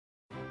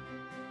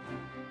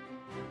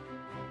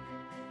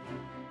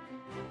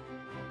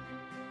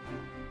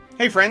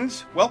Hey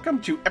friends, welcome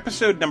to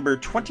episode number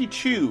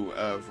 22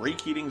 of Ray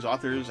Keating's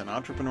Authors and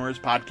Entrepreneurs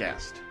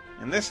podcast.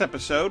 In this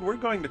episode, we're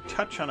going to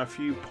touch on a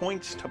few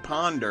points to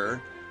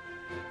ponder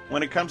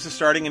when it comes to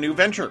starting a new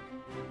venture.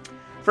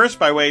 First,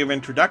 by way of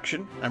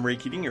introduction, I'm Ray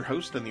Keating, your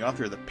host and the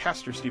author of the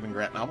Pastor Stephen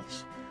Grant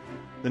novels.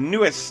 The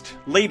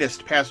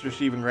latest Pastor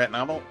Stephen Grant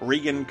novel,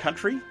 Reagan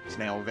Country, is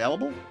now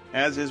available,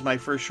 as is my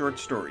first short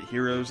story,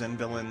 Heroes and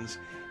Villains,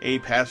 a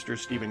Pastor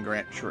Stephen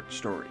Grant short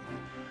story.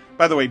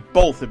 By the way,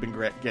 both have been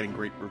getting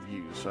great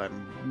reviews, so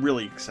I'm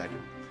really excited.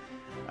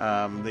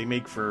 They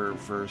make for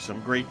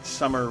some great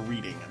summer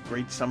reading, a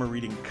great summer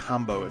reading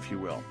combo, if you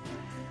will.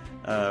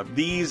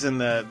 These and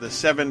the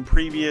 7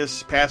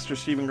 previous Pastor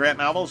Stephen Grant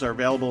novels are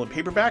available in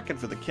paperback and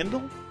for the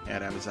Kindle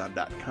at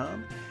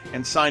Amazon.com,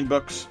 and signed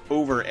books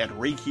over at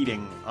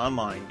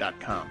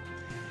RayKeatingOnline.com.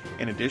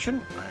 In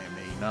addition, I am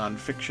a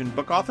nonfiction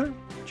book author.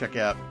 Check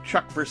out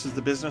Chuck vs.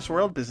 the Business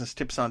World, Business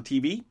Tips on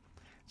TV.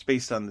 It's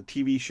based on the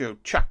TV show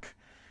Chuck,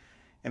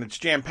 and it's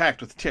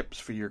jam-packed with tips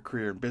for your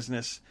career and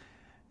business.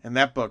 And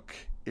that book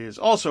is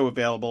also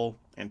available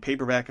in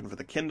paperback and for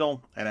the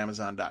Kindle at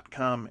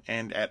Amazon.com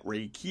and at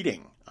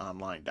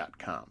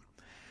RayKeatingOnline.com.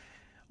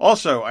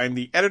 Also, I'm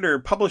the editor,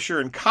 publisher,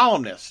 and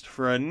columnist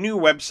for a new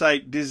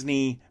website,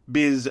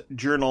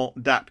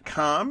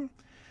 DisneyBizJournal.com,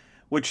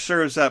 which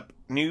serves up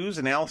news,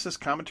 analysis,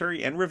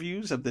 commentary, and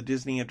reviews of the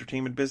Disney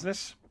entertainment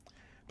business.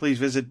 Please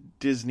visit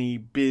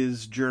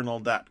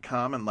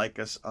DisneyBizJournal.com and like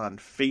us on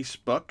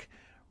Facebook.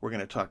 We're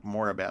going to talk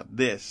more about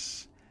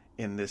this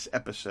in this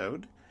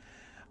episode.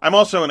 I'm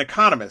also an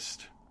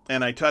economist,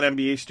 and I taught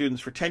MBA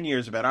students for 10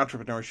 years about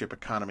entrepreneurship,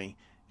 economy,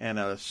 and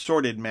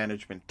assorted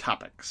management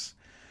topics.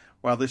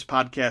 While this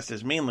podcast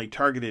is mainly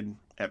targeted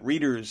at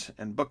readers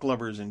and book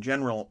lovers in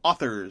general,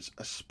 authors,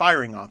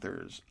 aspiring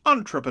authors,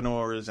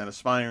 entrepreneurs, and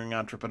aspiring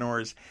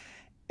entrepreneurs,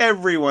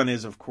 everyone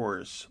is, of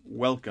course,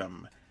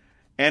 welcome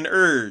and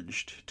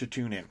urged to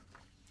tune in.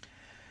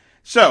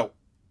 So,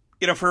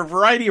 for a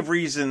variety of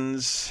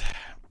reasons,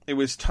 it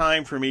was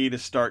time for me to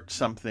start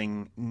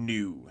something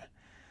new.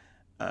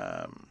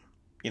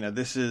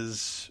 This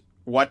is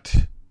what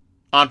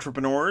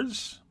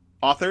entrepreneurs,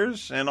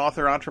 authors, and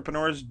author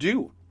entrepreneurs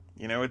do.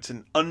 It's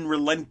an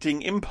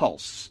unrelenting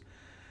impulse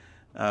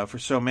for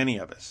so many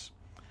of us.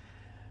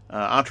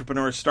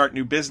 Entrepreneurs start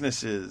new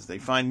businesses. They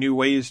find new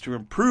ways to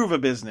improve a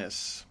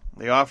business.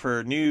 They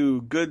offer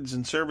new goods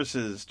and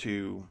services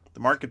to the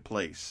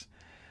marketplace.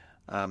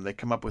 They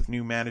come up with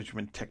new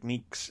management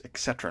techniques,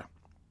 etc.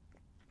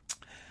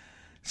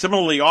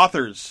 Similarly,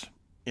 authors,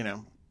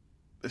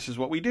 this is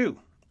what we do.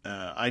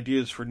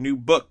 Ideas for new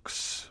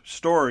books,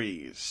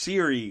 stories,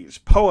 series,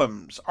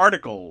 poems,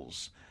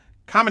 articles,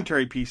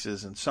 commentary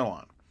pieces, and so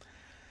on.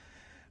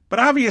 But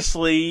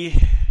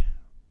obviously,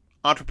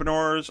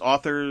 entrepreneurs,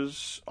 author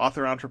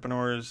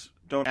entrepreneurs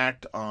don't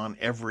act on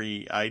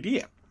every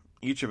idea.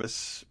 Each of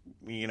us,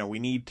 we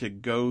need to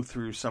go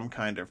through some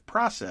kind of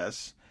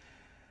process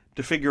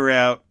to figure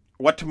out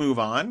what to move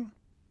on,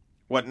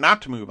 what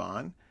not to move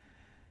on,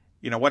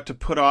 what to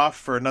put off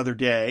for another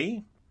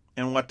day,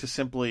 and what to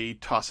simply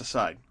toss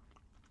aside.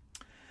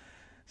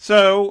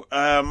 So,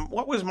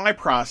 what was my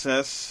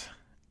process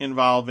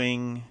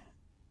involving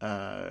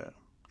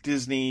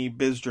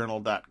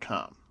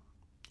DisneyBizJournal.com?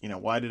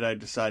 Why did I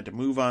decide to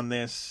move on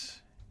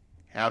this?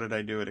 How did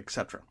I do it,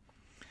 etc.?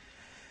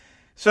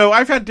 So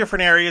I've had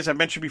different areas, I've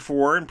mentioned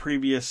before in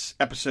previous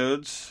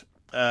episodes,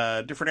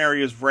 different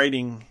areas of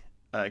writing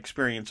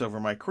experience over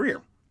my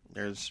career.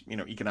 There's,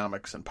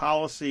 economics and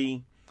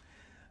policy,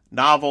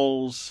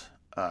 novels,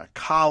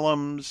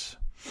 columns.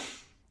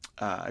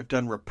 I've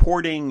done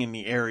reporting in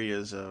the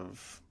areas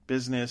of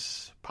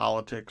business,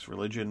 politics,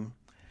 religion.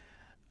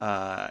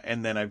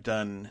 And then I've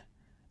done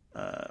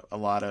a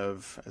lot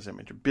of, as I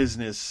mentioned,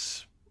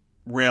 business,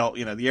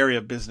 the area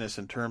of business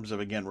in terms of,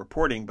 again,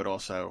 reporting, but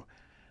also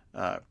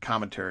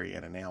commentary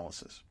and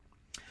analysis.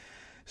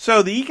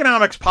 So the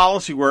economics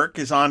policy work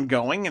is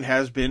ongoing and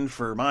has been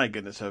for, my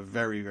goodness, a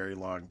very, very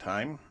long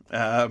time.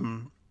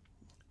 My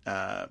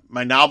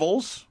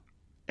novels,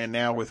 and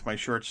now with my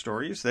short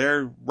stories,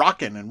 they're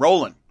rocking and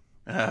rolling.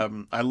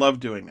 I love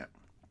doing that.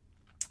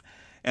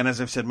 And as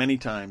I've said many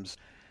times,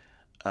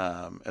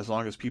 as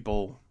long as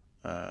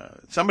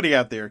somebody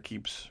out there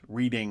keeps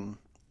reading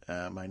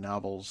my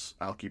novels,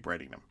 I'll keep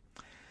writing them.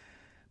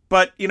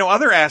 But,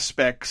 other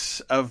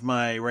aspects of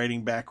my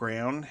writing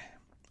background,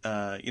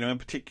 in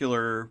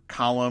particular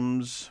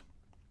columns,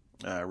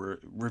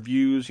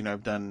 reviews,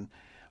 I've done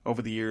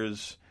over the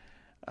years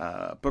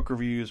book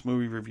reviews,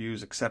 movie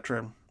reviews,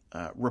 etc.,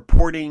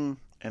 reporting,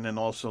 and then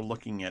also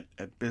looking at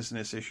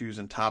business issues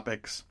and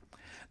topics.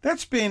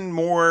 That's been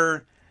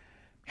more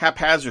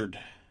haphazard,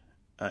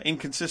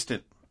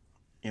 inconsistent,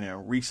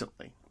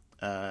 recently.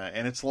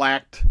 And it's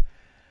lacked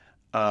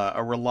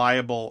a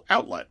reliable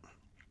outlet.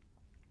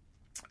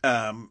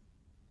 And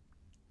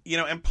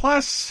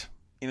plus,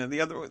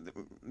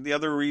 the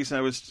other reason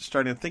I was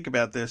starting to think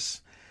about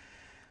this,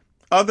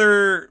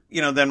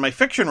 than my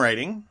fiction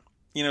writing,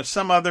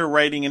 some other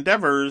writing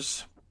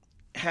endeavors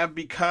have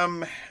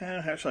become,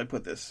 how shall I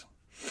put this,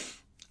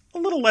 a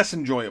little less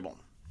enjoyable.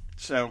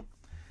 So,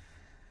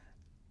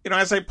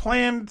 as I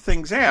planned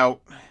things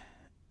out,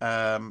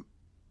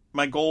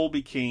 my goal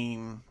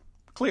became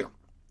clear.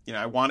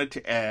 I wanted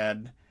to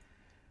add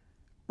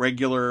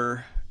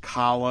regular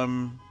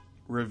column,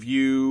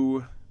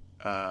 review,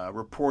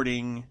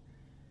 reporting,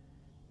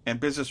 and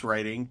business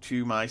writing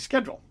to my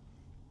schedule.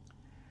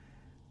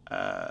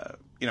 I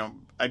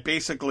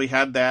basically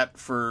had that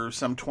for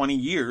some 20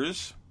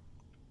 years,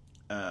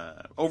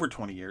 over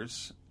 20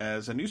 years,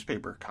 as a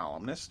newspaper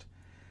columnist.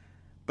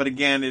 But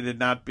again, it had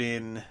not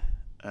been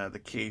the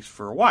case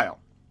for a while.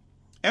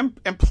 And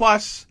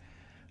plus,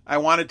 I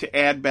wanted to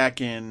add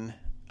back in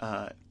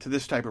to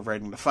this type of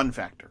writing the fun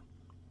factor.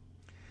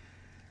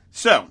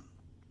 So,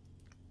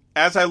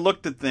 as I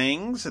looked at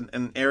things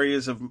and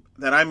areas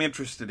that I'm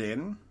interested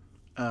in,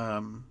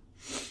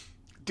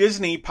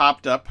 Disney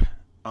popped up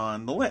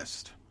on the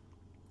list.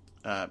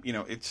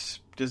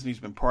 Disney's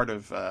been part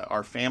of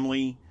our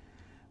family.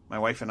 My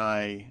wife and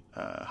I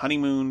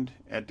honeymooned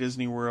at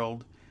Disney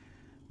World.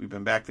 We've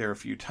been back there a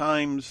few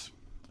times.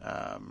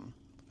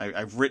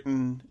 I've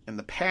written in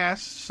the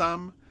past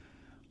some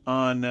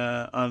on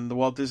the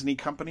Walt Disney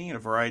Company in a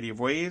variety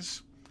of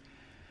ways.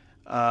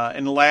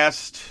 In the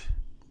last,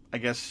 I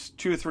guess,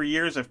 2 or 3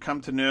 years, I've come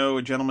to know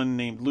a gentleman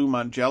named Lou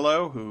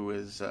Mongello, who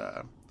is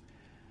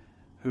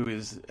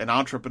an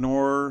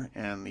entrepreneur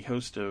and the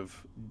host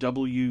of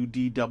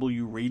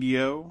WDW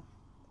Radio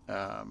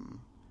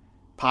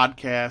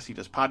podcast. He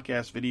does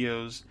podcast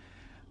videos.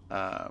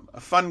 A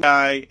fun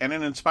guy and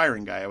an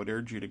inspiring guy. I would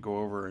urge you to go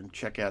over and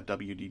check out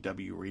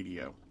WDW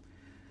Radio.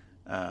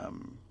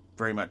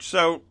 Very much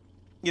so.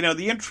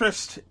 The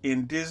interest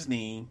in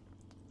Disney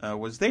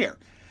was there.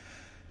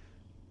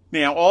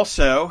 Now,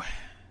 also,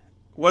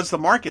 was the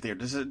market there?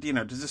 Does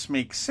this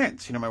make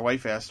sense? My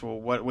wife asked, well,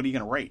 what are you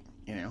going to write?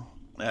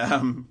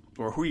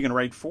 Or who are you going to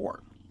write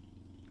for?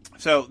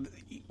 So,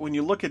 when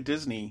you look at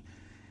Disney,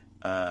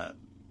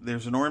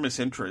 there's enormous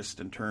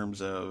interest in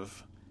terms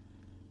of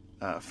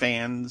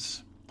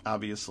fans,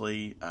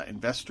 obviously,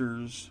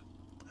 investors,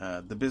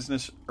 the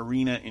business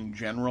arena in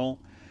general.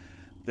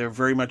 They're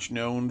very much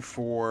known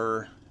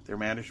for their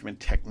management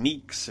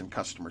techniques and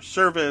customer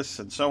service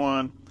and so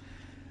on.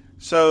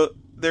 So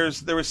there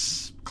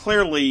was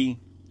clearly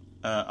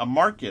a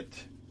market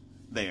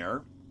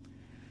there,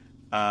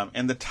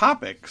 and the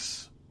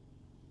topics,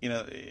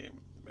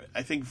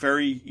 I think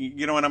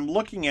when I'm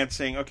looking at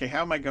saying, okay,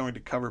 how am I going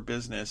to cover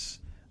business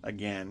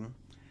again?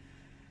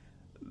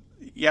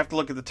 You have to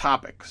look at the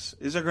topics.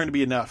 Is there going to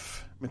be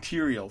enough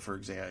material, for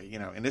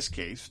example, in this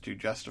case, to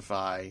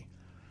justify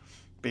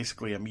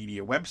basically a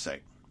media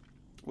website?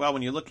 Well,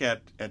 when you look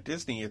at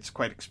Disney, it's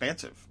quite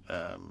expansive.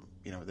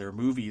 There are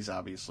movies,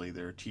 obviously.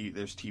 There's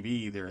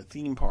TV. There are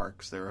theme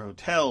parks. There are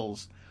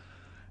hotels.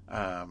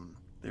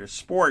 There's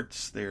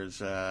sports.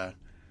 There's,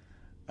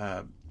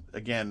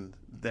 again,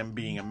 them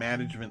being a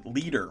management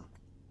leader.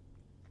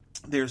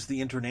 There's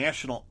the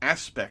international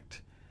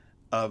aspect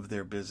of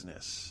their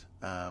business.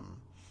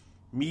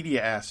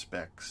 Media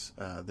aspects.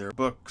 There are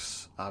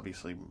books,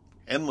 obviously,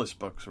 endless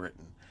books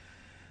written.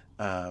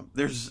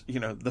 There's,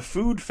 the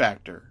food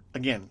factor.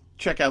 Again,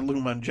 check out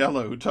Lou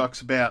Mongello, who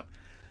talks about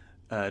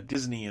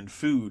Disney and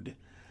food.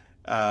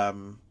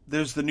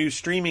 There's the new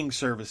streaming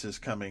services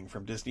coming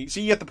from Disney. So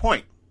you get the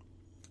point.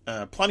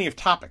 Plenty of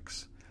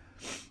topics.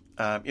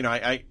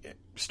 I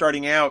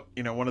starting out,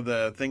 one of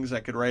the things I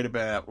could write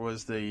about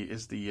was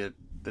the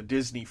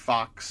Disney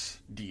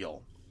Fox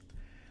deal.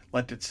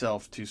 Lent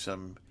itself to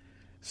some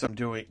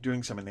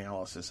doing some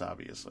analysis,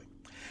 obviously.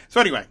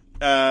 So anyway,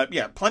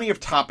 plenty of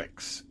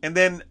topics. And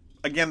then,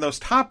 again, those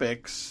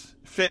topics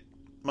fit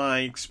my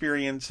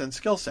experience and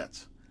skill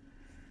sets.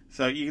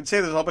 So you can say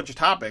there's a whole bunch of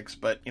topics,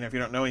 but if you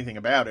don't know anything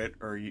about it,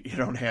 or you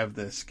don't have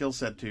the skill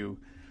set to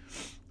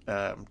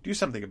do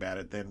something about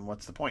it, then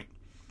what's the point?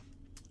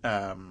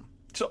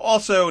 So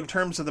also, in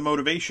terms of the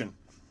motivation,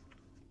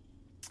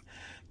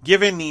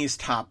 given these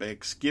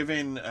topics,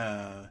 given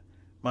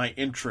my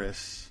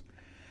interests,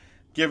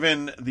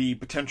 given the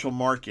potential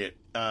market,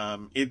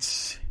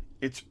 it's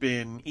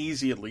been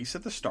easy, at least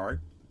at the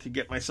start, to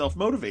get myself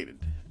motivated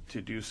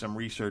to do some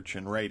research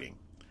and writing.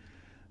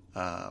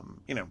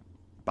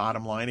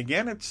 Bottom line,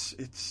 again, it's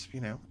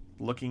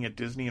looking at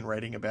Disney and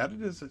writing about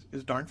it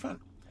is darn fun.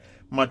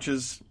 Much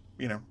as,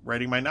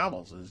 writing my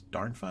novels is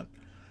darn fun.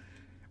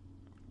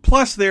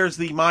 Plus, there's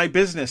the my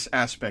business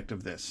aspect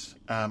of this.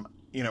 I'm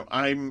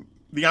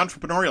the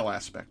entrepreneurial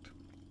aspect.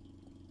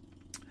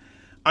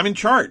 I'm in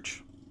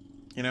charge.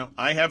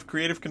 I have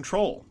creative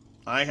control.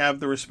 I have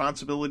the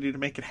responsibility to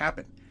make it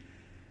happen.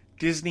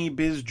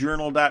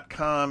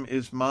 DisneyBizJournal.com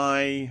is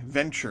my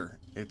venture.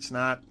 It's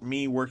not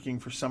me working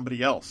for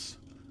somebody else.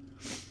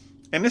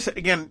 And this,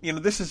 again,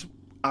 this is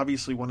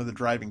obviously one of the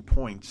driving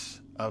points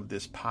of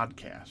this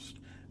podcast,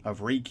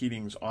 of Ray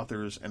Keating's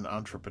Authors and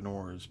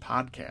Entrepreneurs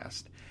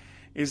podcast,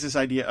 is this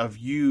idea of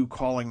you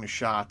calling the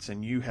shots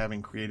and you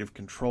having creative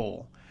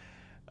control.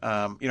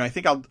 I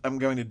think I'm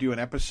going to do an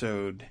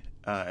episode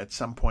at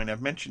some point.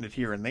 I've mentioned it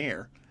here and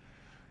there.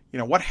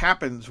 What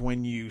happens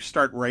when you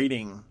start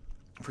writing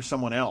for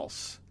someone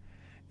else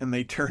and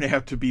they turn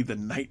out to be the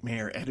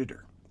nightmare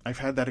editor. I've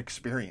had that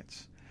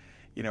experience,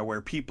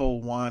 where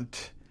people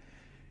want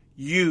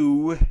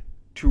you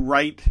to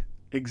write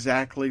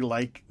exactly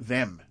like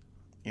them,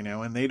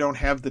 and they don't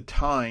have the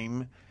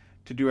time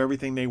to do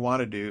everything they want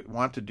to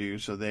do,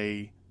 so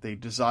they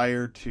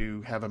desire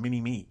to have a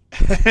mini-me,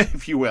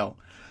 if you will.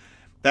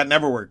 That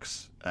never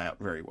works out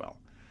very well.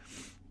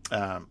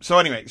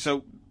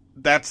 So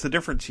that's the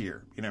difference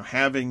here.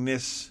 Having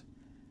this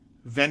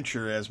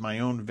venture as my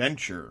own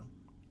venture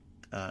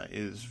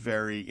is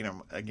very,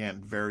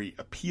 again, very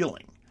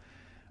appealing.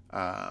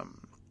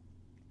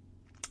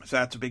 So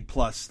that's a big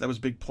plus. That was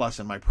a big plus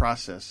in my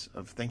process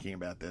of thinking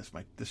about this.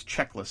 This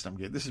checklist I'm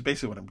giving. This is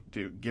basically what I'm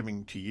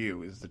giving to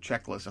you, is the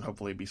checklist, and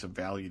hopefully it'd be some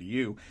value to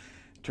you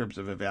in terms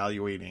of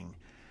evaluating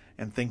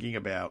and thinking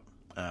about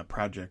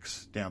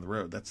projects down the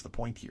road. That's the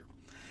point here.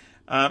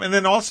 And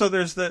then also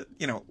there's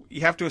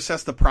you have to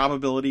assess the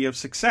probability of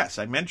success.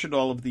 I mentioned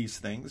all of these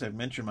things. I've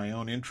mentioned my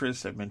own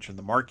interests. I've mentioned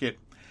the market,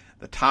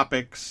 the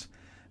topics,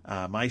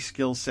 my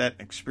skill set,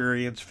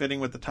 experience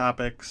fitting with the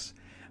topics,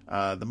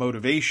 the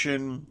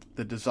motivation,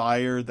 the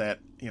desire that,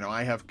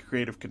 I have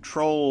creative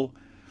control.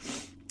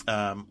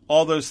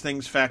 All those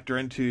things factor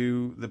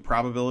into the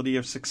probability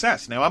of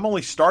success. Now, I'm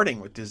only starting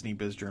with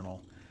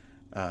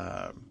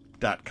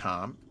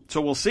DisneyBizJournal.com,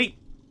 so we'll see.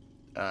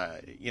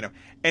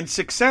 And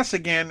success,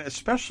 again,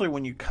 especially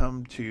when you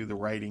come to the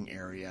writing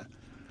area,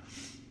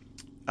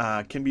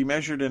 can be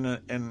measured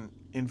in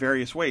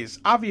various ways.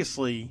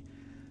 Obviously,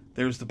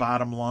 there's the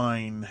bottom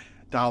line,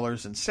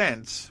 dollars and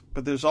cents,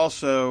 but there's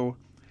also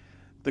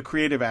the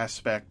creative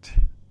aspect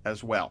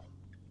as well.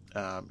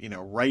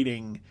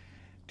 Writing,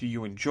 do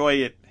you enjoy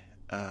it?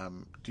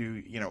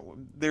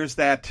 There's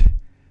that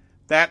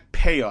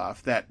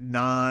payoff, that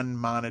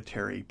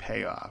non-monetary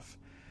payoff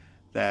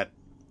that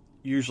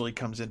usually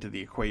comes into the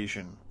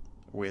equation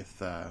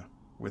with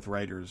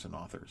writers and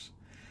authors.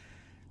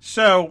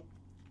 So,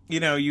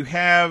 you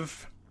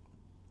have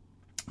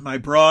my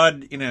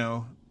broad,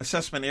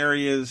 assessment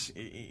areas,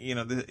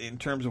 in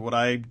terms of what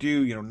I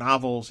do,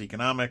 novels,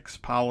 economics,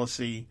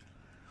 policy,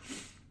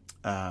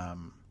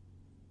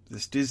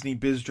 this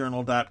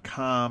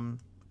DisneyBizJournal.com,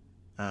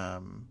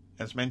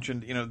 as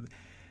mentioned,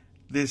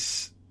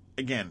 this,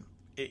 again,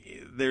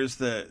 there's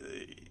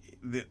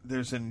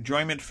there's an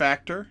enjoyment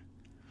factor,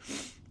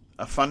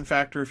 a fun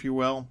factor, if you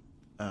will.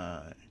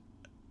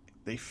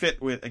 They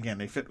fit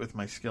with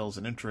my skills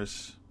and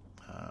interests.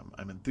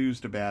 I'm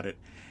enthused about it.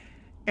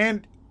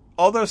 And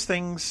all those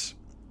things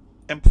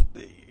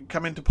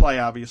come into play,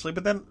 obviously,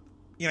 but then,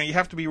 you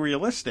have to be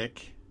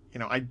realistic.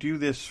 I do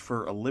this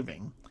for a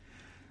living,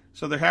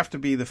 so there have to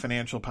be the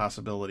financial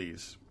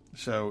possibilities.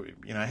 So,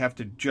 I have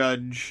to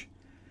judge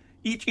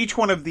each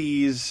one of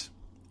these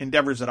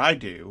endeavors that I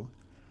do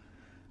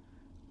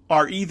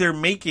are either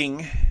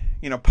making,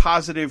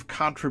 positive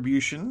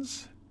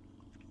contributions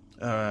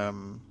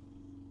to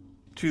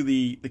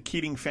the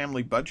Keating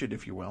family budget,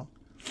 if you will,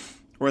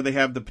 or they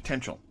have the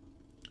potential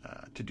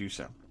to do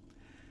so.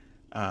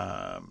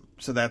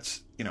 So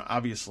that's,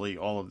 obviously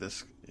all of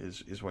this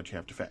is what you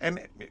have to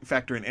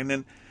factor in. And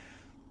then,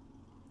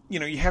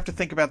 you have to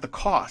think about the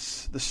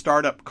costs, the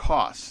startup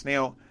costs.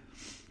 Now,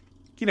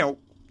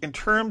 in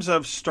terms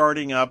of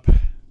starting up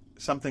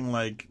something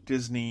like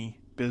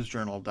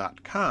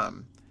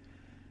DisneyBizJournal.com,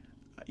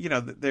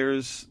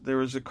 there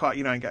was a cost.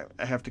 I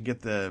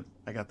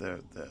got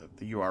the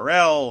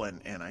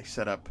URL and I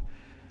set up,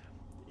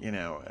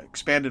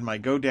 expanded my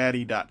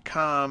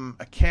GoDaddy.com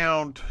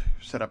account,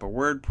 set up a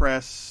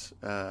WordPress,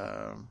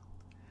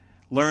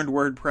 learned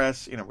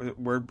WordPress,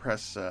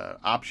 WordPress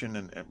option,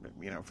 and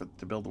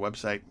to build the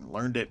website, and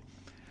learned it.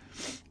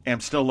 And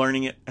I'm still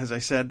learning it, as I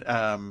said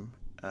in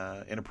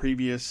a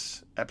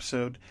previous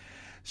episode.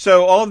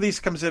 So all of this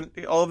comes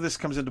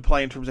into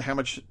play in terms of how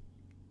much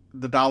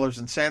the dollars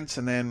and cents,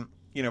 and then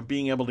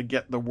being able to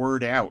get the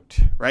word out.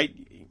 Right?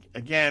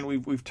 Again,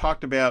 we've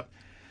talked about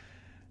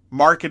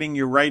marketing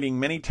your writing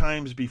many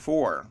times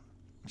before,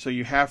 so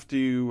you have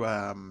to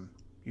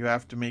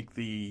make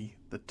the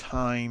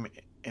time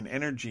and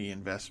energy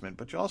investment,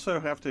 but you also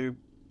have to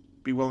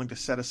be willing to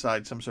set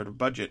aside some sort of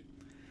budget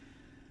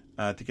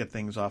to get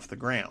things off the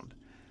ground.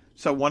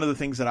 So one of the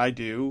things that I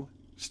do,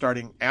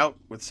 starting out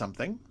with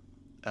something,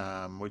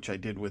 which I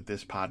did with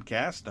this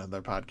podcast,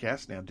 another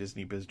podcast, now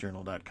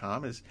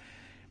DisneyBizJournal.com,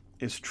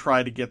 is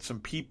try to get some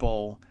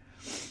people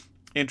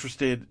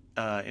interested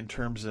in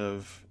terms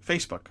of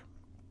Facebook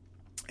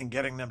and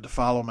getting them to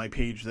follow my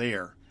page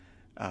there.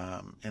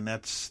 And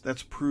that's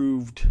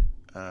proved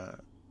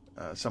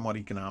somewhat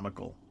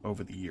economical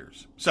over the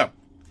years. So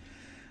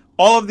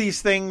all of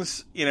these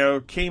things,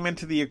 came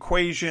into the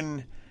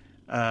equation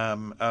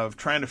of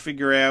trying to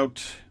figure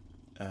out,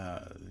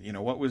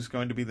 what was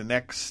going to be the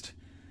next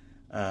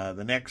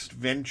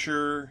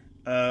venture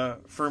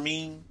for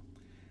me.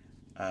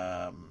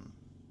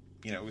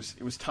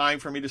 It was time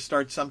for me to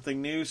start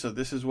something new, so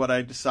this is what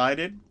I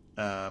decided.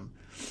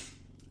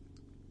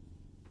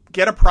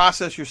 Get a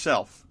process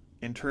yourself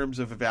in terms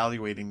of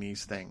evaluating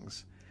these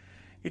things.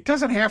 it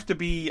doesn't have to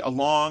be a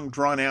long,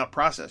 drawn-out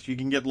process. You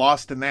can get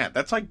lost in that.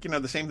 That's like,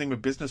 the same thing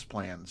with business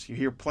plans. You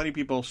hear plenty of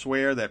people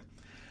swear that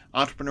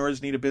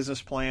entrepreneurs need a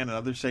business plan, and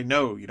others say,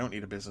 no, you don't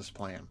need a business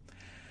plan.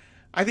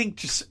 I think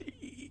just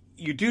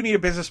you do need a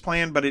business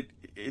plan, but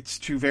it's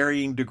to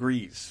varying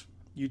degrees.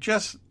 You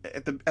just,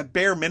 at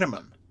bare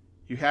minimum,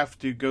 you have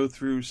to go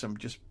through some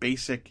just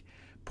basic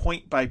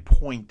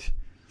point-by-point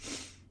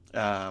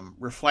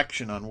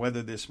reflection on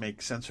whether this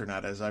makes sense or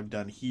not, as I've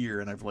done here,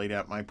 and I've laid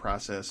out my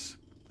process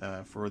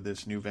for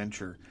this new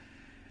venture.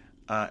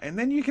 And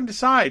then you can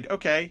decide,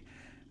 okay,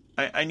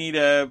 I need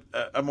a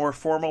more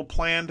formal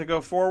plan to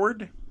go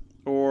forward,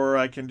 or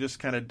I can just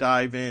kind of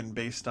dive in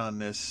based on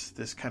this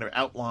kind of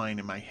outline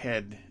in my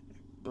head.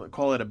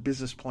 Call it a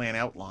business plan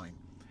outline.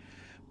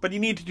 But you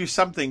need to do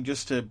something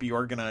just to be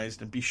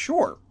organized and be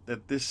sure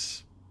that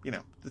this,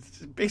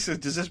 basically,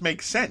 does this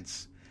make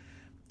sense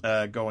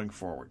going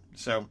forward?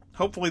 So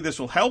hopefully this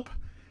will help.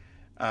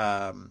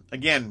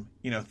 Again,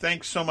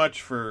 thanks so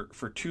much for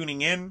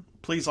tuning in.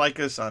 Please like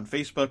us on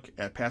Facebook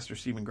at Pastor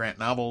Stephen Grant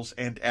Novels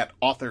and at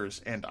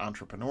Authors and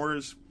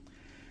Entrepreneurs.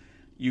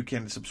 You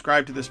can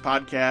subscribe to this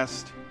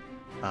podcast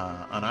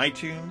on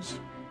iTunes.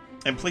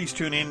 And please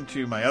tune in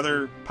to my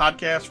other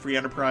podcast, Free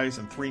Enterprise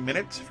in 3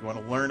 Minutes. If you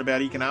want to learn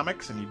about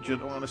economics and you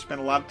just don't want to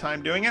spend a lot of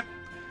time doing it,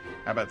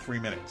 how about 3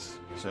 minutes?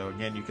 So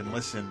again, you can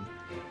listen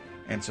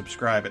and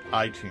subscribe at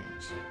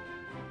iTunes.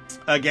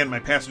 Again, my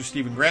Pastor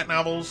Stephen Grant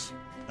novels,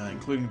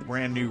 including the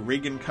brand new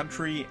Reagan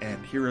Country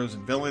and Heroes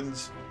and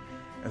Villains,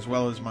 as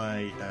well as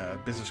my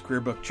business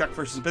career book, Chuck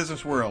vs.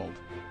 Business World,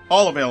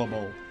 all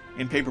available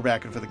in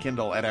paperback and for the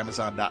Kindle at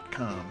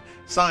Amazon.com.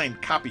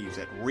 Signed copies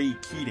at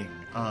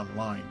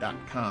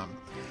RayKeatingOnline.com.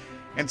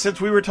 And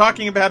since we were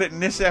talking about it in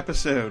this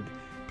episode,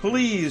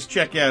 please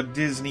check out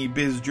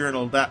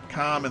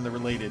DisneyBizJournal.com and the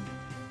related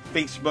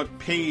Facebook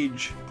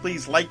page.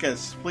 Please like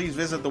us. Please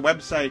visit the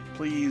website.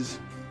 Please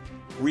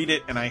read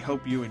it, and I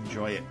hope you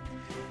enjoy it.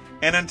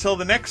 And until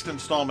the next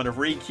installment of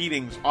Ray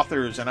Keating's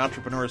Authors and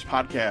Entrepreneurs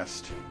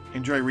podcast,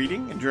 enjoy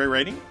reading, enjoy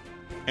writing,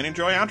 and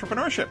enjoy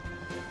entrepreneurship.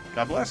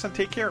 God bless and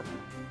take care.